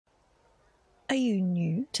Are you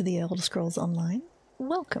new to the Elder Scrolls Online?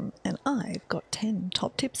 Welcome, and I've got 10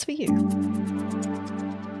 top tips for you.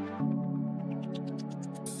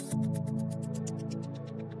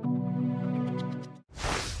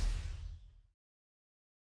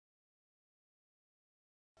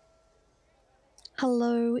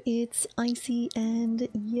 Hello, it's Icy, and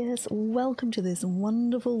yes, welcome to this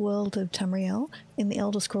wonderful world of Tamriel in the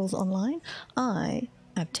Elder Scrolls Online. I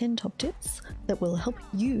have 10 top tips that will help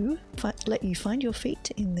you let you find your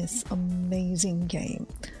feet in this amazing game.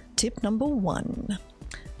 Tip number 1.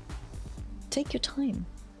 Take your time.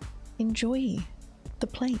 Enjoy the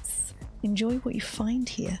place. Enjoy what you find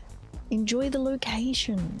here. Enjoy the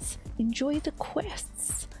locations. Enjoy the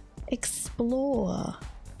quests. Explore.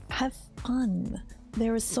 Have fun.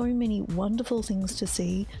 There are so many wonderful things to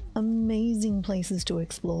see, amazing places to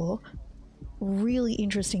explore, really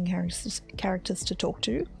interesting characters to talk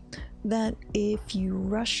to, that if you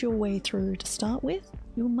rush your way through to start with,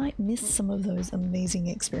 you might miss some of those amazing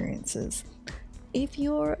experiences. If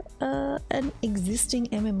you're an existing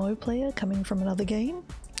MMO player coming from another game,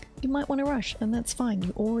 you might want to rush, and that's fine.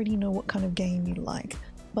 You already know what kind of game you like.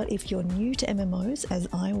 But if you're new to MMOs, as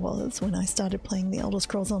I was when I started playing the Elder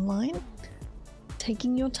Scrolls Online,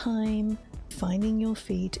 taking your time, finding your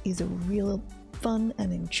feet is a real fun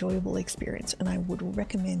and enjoyable experience, and I would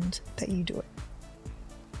recommend that you do it.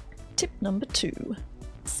 Tip number 2.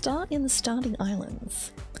 Start in the starting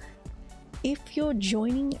islands. If you're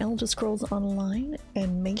joining Elder Scrolls Online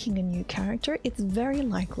and making a new character, it's very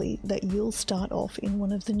likely that you'll start off in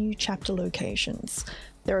one of the new chapter locations.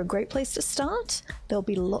 They're a great place to start. There'll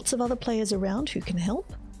be lots of other players around who can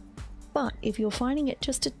help. But if you're finding it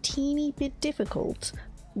just a teeny bit difficult,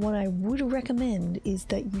 what I would recommend is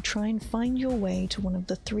that you try and find your way to one of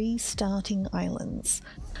the 3 starting islands.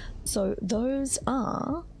 So those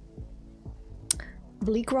are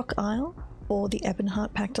Bleak Rock Isle for the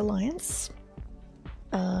Ebonheart Pact Alliance,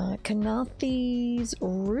 Canathi's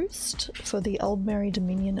Roost for the Aldmeri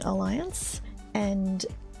Dominion Alliance, and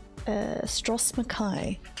Stross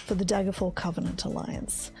Mackay for the Daggerfall Covenant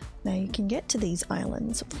Alliance. Now you can get to these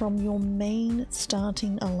islands from your main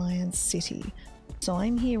starting alliance city. So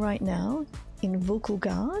I'm here right now in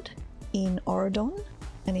Vulkulgard in Orodon,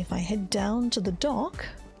 and if I head down to the dock,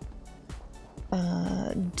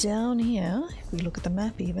 down here, if we look at the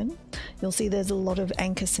map even, you'll see there's a lot of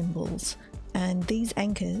anchor symbols, and these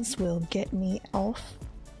anchors will get me off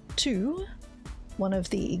to one of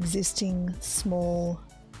the existing small,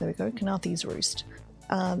 there we go, Canathi's Roost.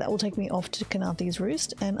 That will take me off to Canathi's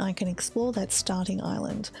Roost, and I can explore that starting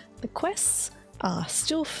island. The quests are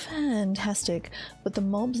still fantastic, but the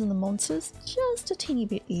mobs and the monsters just a teeny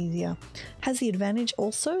bit easier. Has the advantage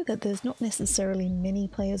also that there's not necessarily many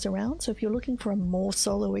players around, so if you're looking for a more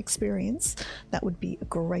solo experience, that would be a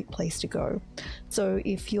great place to go. So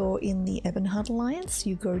if you're in the Ebonheart Alliance,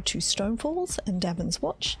 you go to Stonefalls and Davon's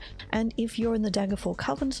Watch, and if you're in the Daggerfall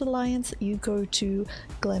Covenant Alliance, you go to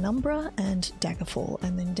Glenumbra and Daggerfall,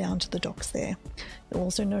 and then down to the docks there. You'll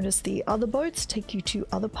also notice the other boats take you to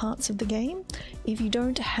other parts of the game. If you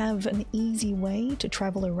don't have an easy way to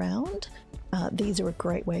travel around, these are a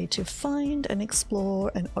great way to find and explore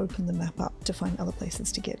and open the map up to find other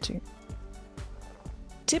places to get to.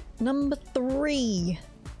 Tip number 3.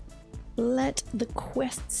 Let the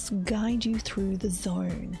quests guide you through the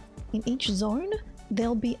zone. In each zone,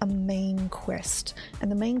 there'll be a main quest, and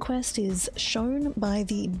the main quest is shown by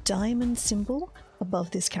the diamond symbol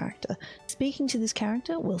above this character. Speaking to this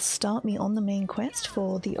character will start me on the main quest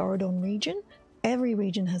for the Orodon region. Every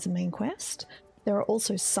region has a main quest. There are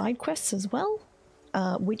also side quests as well,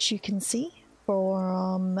 which you can see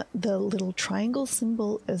from the little triangle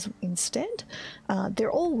symbol instead.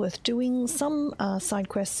 They're all worth doing. Some side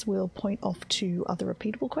quests will point off to other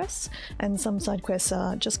repeatable quests, and some side quests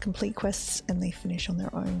are just complete quests and they finish on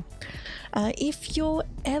their own. If you're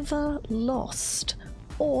ever lost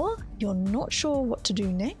or you're not sure what to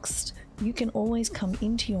do next, you can always come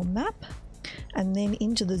into your map and then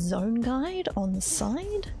into the zone guide on the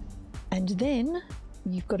side, and then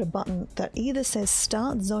you've got a button that either says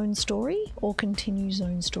Start Zone Story or Continue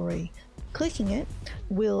Zone Story. Clicking it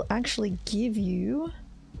will actually give you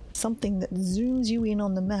something that zooms you in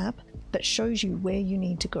on the map that shows you where you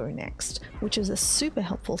need to go next, which is a super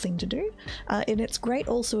helpful thing to do. And it's great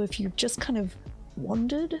also if you've just kind of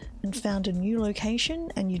wandered and found a new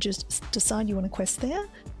location and you just decide you want to quest there,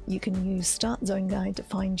 you can use Start Zone Guide to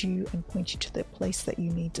find you and point you to the place that you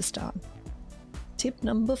need to start. Tip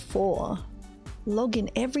number 4. Log in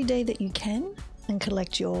every day that you can and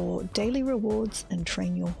collect your daily rewards and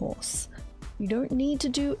train your horse. You don't need to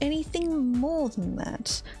do anything more than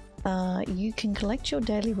that. you can collect your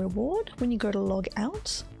daily reward. When you go to log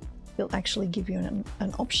out, it'll actually give you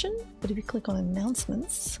an option, but if you click on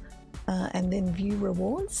announcements and then view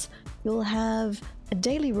rewards, you'll have a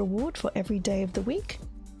daily reward for every day of the week.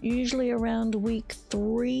 Usually around week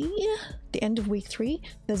 3, the end of week 3,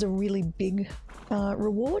 there's a really big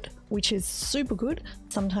reward, which is super good.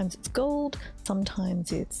 Sometimes it's gold,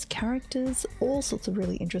 sometimes it's characters, all sorts of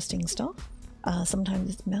really interesting stuff.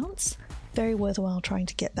 Sometimes it's mounts. Very worthwhile trying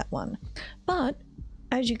to get that one. But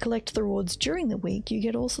as you collect the rewards during the week, you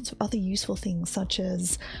get all sorts of other useful things, such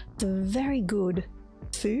as the very good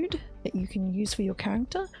food that you can use for your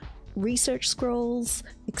character, research scrolls,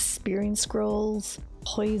 experience scrolls,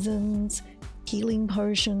 poisons, healing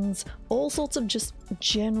potions, all sorts of just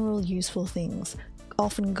general useful things.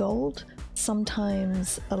 Often gold,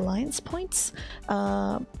 sometimes alliance points,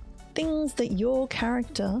 things that your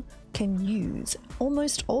character can use.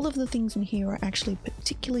 Almost all of the things in here are actually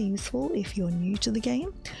particularly useful if you're new to the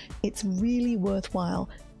game. It's really worthwhile.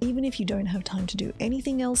 Even if you don't have time to do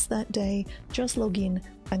anything else that day, just log in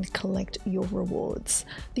and collect your rewards.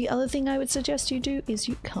 The other thing I would suggest you do is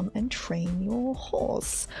you come and train your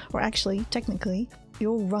horse, or actually, technically,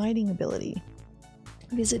 your riding ability.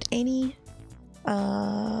 Visit any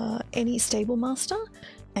stable master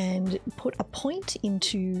and put a point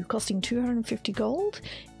into costing 250 gold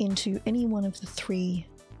into any one of the 3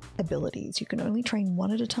 abilities. You can only train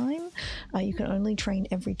one at a time. You can only train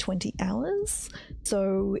every 20 hours.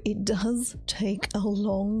 So it does take a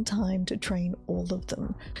long time to train all of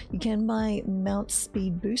them. You can buy mount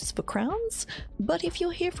speed boosts for crowns, but if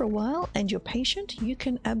you're here for a while and you're patient, you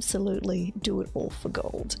can absolutely do it all for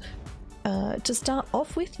gold. To start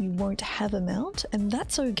off with, you won't have a mount, and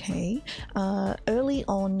that's okay. Early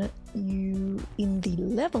on, you in the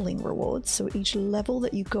leveling rewards, so each level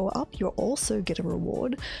that you go up, you'll also get a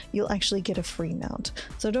reward. You'll actually get a free mount.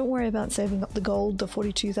 So don't worry about saving up the gold, the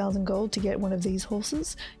 42,000 gold to get one of these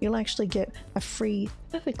horses. You'll actually get a free,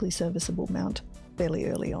 perfectly serviceable mount fairly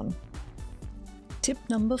early on. Tip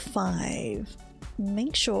number 5.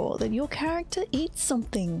 Make sure that your character eats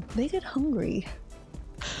something. They get hungry.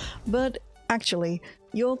 But actually,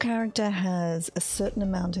 your character has a certain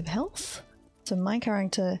amount of health. So my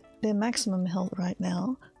character, their maximum health right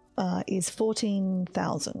now is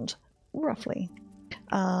 14,000, roughly.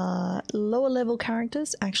 Lower level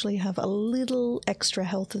characters actually have a little extra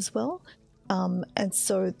health as well, and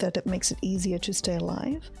so that it makes it easier to stay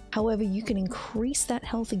alive. However, you can increase that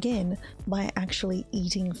health again by actually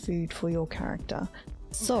eating food for your character.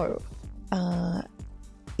 So,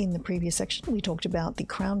 in the previous section, we talked about the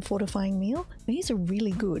crown fortifying meal. These are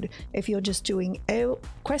really good if you're just doing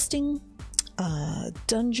questing,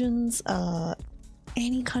 dungeons,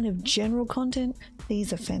 any kind of general content.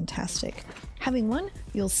 These are fantastic. Having one,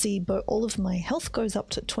 you'll see all of my health goes up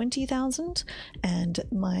to 20,000 and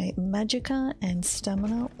my magicka and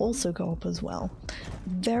stamina also go up as well.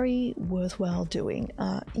 Very worthwhile doing.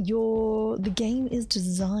 The game is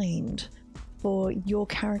designed for your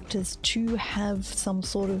characters to have some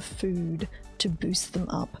sort of food to boost them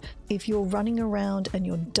up. If you're running around and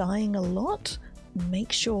you're dying a lot,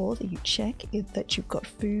 make sure that you check that you've got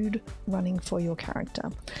food running for your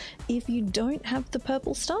character. If you don't have the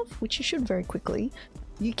purple stuff, which you should very quickly,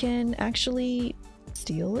 you can actually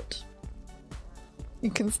steal it.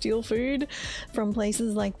 You can steal food from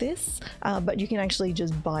places like this, but you can actually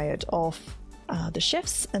just buy it off. The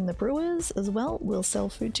chefs and the brewers as well will sell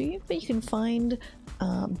food to you, but you can find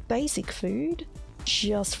basic food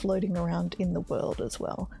just floating around in the world as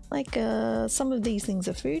well. Like some of these things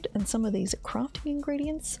are food and some of these are crafting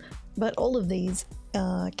ingredients, but all of these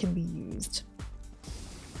can be used.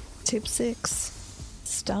 Tip 6.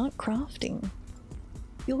 Start crafting.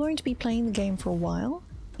 You're going to be playing the game for a while,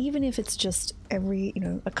 even if it's just every,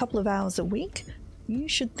 a couple of hours a week. You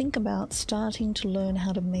should think about starting to learn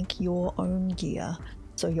how to make your own gear.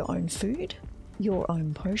 So your own food, your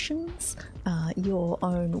own potions, your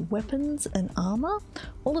own weapons and armor.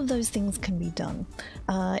 All of those things can be done.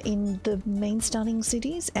 In the main starting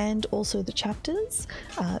cities and also the chapters,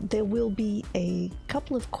 there will be a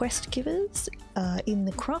couple of quest givers in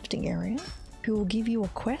the crafting area who will give you a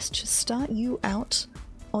quest to start you out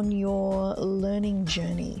on your learning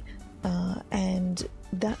journey. And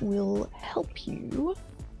that will help you,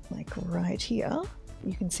 like right here,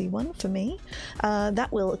 you can see one for me,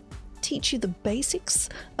 that will teach you the basics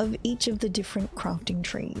of each of the different crafting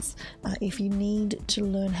trees. If you need to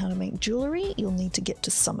learn how to make jewelry, you'll need to get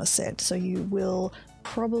to Somerset, so you will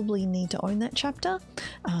probably need to own that chapter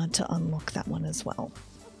to unlock that one as well.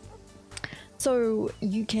 So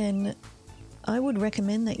I would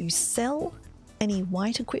recommend that you sell any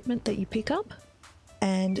white equipment that you pick up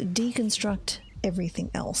and deconstruct everything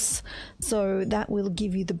else. So that will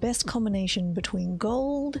give you the best combination between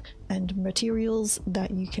gold and materials that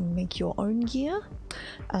you can make your own gear.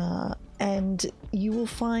 And you will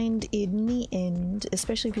find in the end,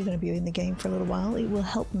 especially if you're going to be in the game for a little while, it will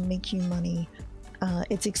help make you money.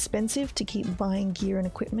 It's expensive to keep buying gear and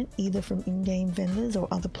equipment either from in-game vendors or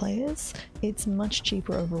other players. It's much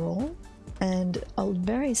cheaper overall and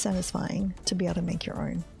very satisfying to be able to make your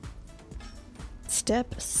own.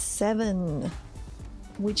 Step 7,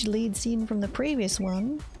 which leads in from the previous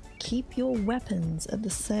one, keep your weapons at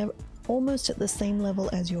the almost at the same level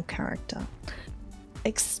as your character.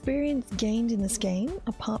 Experience gained in this game,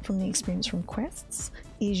 apart from the experience from quests,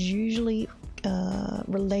 is usually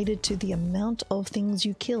related to the amount of things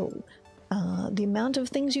you kill. The amount of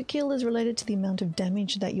things you kill is related to the amount of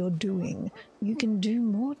damage that you're doing. You can do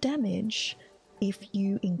more damage if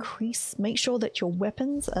you make sure that your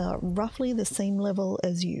weapons are roughly the same level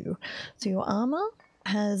as you. So your armor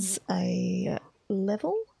has a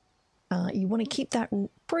level. You want to keep that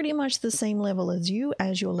pretty much the same level as you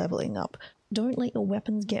as you're leveling up. Don't let your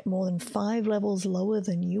weapons get more than 5 levels lower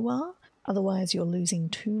than you are, otherwise you're losing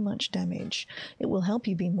too much damage. It will help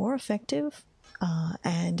you be more effective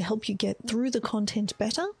and help you get through the content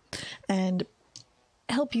better and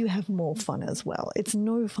help you have more fun as well. It's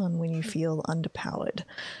no fun when you feel underpowered.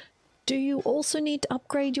 Do you also need to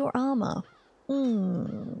upgrade your armor?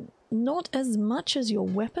 Not as much as your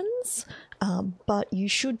weapons, but you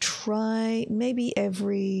should try maybe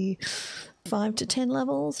every 5 to 10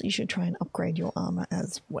 levels, you should try and upgrade your armor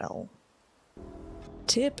as well.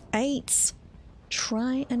 Tip 8.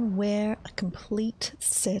 Try and wear a complete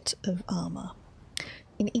set of armor.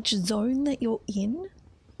 In each zone that you're in,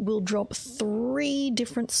 we'll drop 3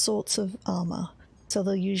 different sorts of armor. So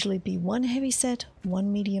there'll usually be 1 heavy set,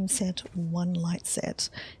 1 medium set, 1 light set.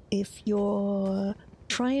 If you're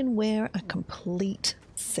try and wear a complete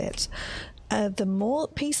set, the more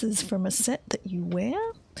pieces from a set that you wear,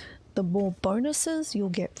 the more bonuses you'll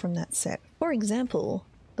get from that set. For example,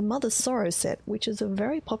 the Mother's Sorrow set, which is a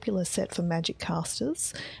very popular set for magic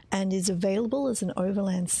casters and is available as an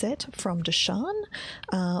overland set from Deshaan,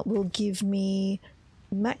 will give me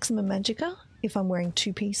maximum magicka if I'm wearing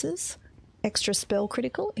 2 pieces, extra spell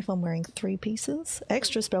critical if I'm wearing 3 pieces,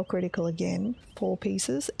 extra spell critical again 4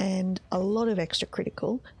 pieces, and a lot of extra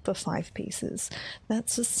critical for 5 pieces.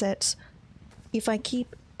 That's a set. If I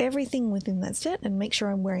keep everything within that set and make sure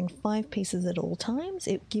I'm wearing 5 pieces at all times,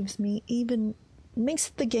 it makes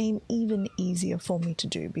the game even easier for me to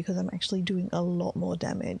do because I'm actually doing a lot more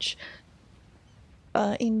damage.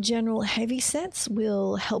 In general, heavy sets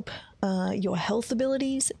will help your health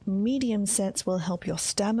abilities, medium sets will help your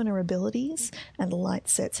stamina abilities, and light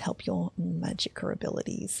sets help your magicka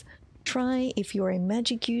abilities. If you're a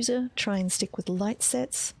magic user, try and stick with light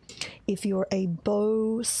sets. If you're a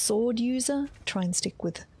bow sword user, try and stick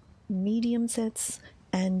with medium sets.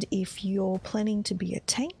 And if you're planning to be a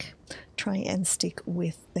tank, try and stick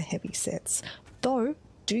with the heavy sets. Though,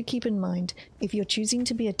 do keep in mind, if you're choosing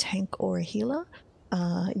to be a tank or a healer,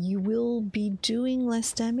 you will be doing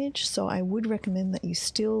less damage, so I would recommend that you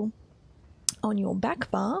still, on your back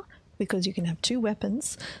bar, because you can have 2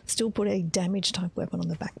 weapons, still put a damage type weapon on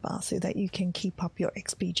the back bar so that you can keep up your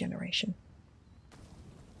XP generation.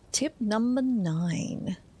 Tip number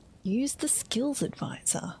 9. Use the skills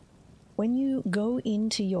advisor. When you go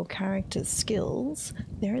into your character's skills,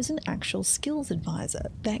 there is an actual skills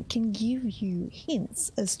advisor that can give you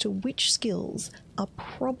hints as to which skills are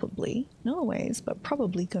probably, not always, but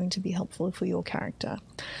probably going to be helpful for your character.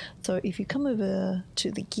 So if you come over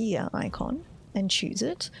to the gear icon and choose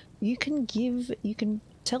it, you can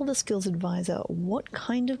tell the skills advisor what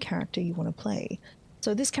kind of character you want to play.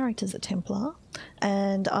 So this character's a Templar,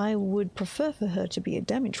 and I would prefer for her to be a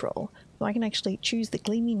damage roll. So I can actually choose the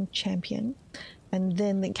Gleaming Champion, and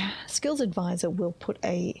then the skills advisor will put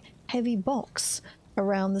a heavy box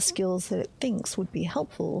around the skills that it thinks would be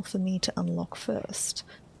helpful for me to unlock first,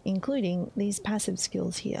 including these passive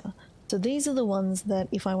skills here. So these are the ones that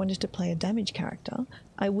if I wanted to play a damage character,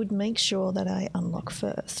 I would make sure that I unlock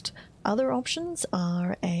first. Other options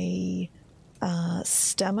are a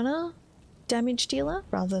stamina damage dealer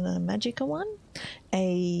rather than a magicka one,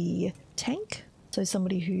 a tank, so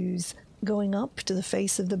somebody who's going up to the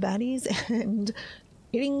face of the baddies and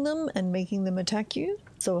hitting them and making them attack you,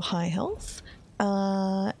 so high health,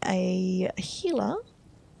 a healer,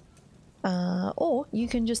 or you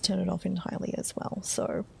can just turn it off entirely as well.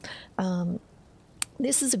 So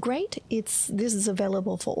this is great. This is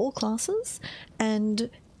available for all classes, and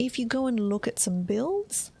if you go and look at some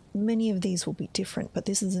builds, many of these will be different, but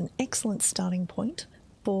this is an excellent starting point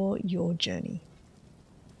for your journey.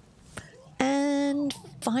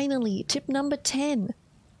 finally, tip number 10.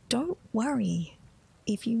 Don't worry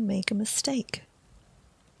if you make a mistake.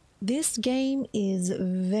 This game is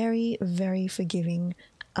very, very forgiving,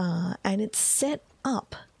 and it's set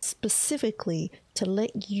up specifically to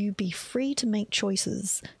let you be free to make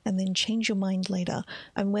choices and then change your mind later.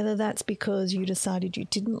 And whether that's because you decided you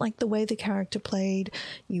didn't like the way the character played,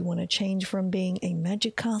 you want to change from being a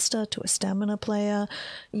magic caster to a stamina player,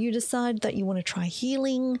 you decide that you want to try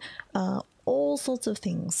healing, all sorts of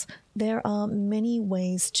things. There are many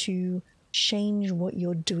ways to change what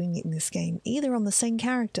you're doing in this game, either on the same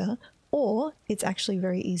character, or it's actually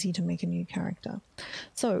very easy to make a new character.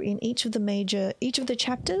 So in each of the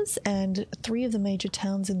chapters and 3 of the major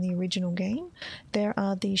towns in the original game, there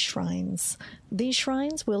are these shrines. These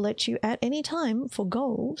shrines will let you at any time for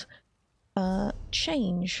gold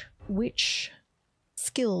change which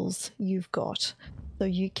skills you've got. So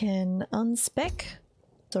you can unspec,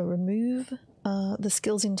 so remove the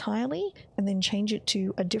skills entirely and then change it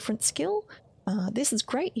to a different skill. This is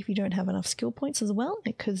great if you don't have enough skill points as well,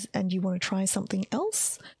 and you want to try something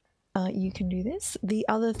else. You can do this. The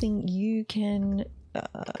other thing you can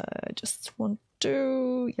just want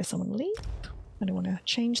to... Yes, I want to leave. I don't want to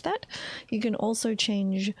change that. You can also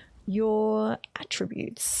change your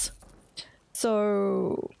attributes.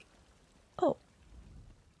 So... Oh.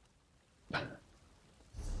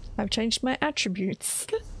 I've changed my attributes.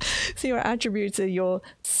 So your attributes are your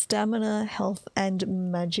stamina, health, and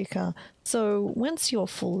magicka. So once you're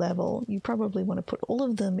full level, you probably want to put all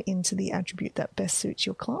of them into the attribute that best suits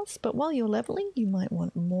your class. But while you're leveling, you might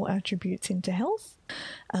want more attributes into health.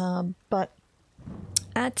 But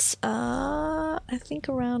at, I think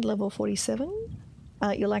around level 47,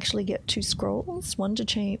 you'll actually get 2 scrolls. One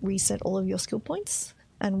to reset all of your skill points,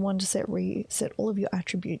 and one to reset all of your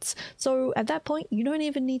attributes. So at that point, you don't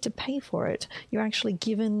even need to pay for it. You're actually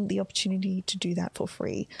given the opportunity to do that for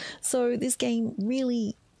free. So this game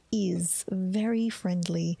really is very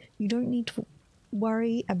friendly. You don't need to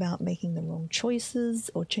worry about making the wrong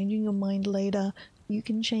choices or changing your mind later. You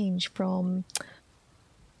can change from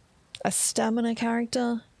a stamina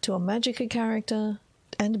character to a magicka character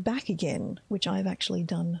and back again, which I've actually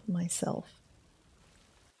done myself.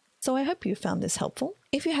 So I hope you found this helpful.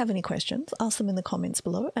 If you have any questions, ask them in the comments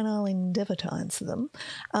below and I'll endeavour to answer them.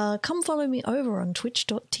 Come follow me over on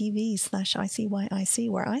twitch.tv/ICYIC,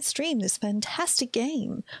 where I stream this fantastic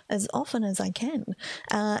game as often as I can.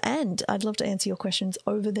 And I'd love to answer your questions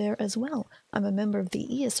over there as well. I'm a member of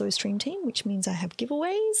the ESO stream team, which means I have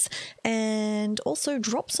giveaways and also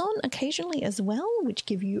drops on occasionally as well, which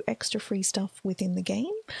give you extra free stuff within the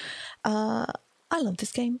game. I love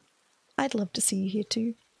this game. I'd love to see you here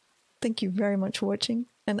too. Thank you very much for watching,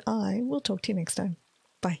 and I will talk to you next time.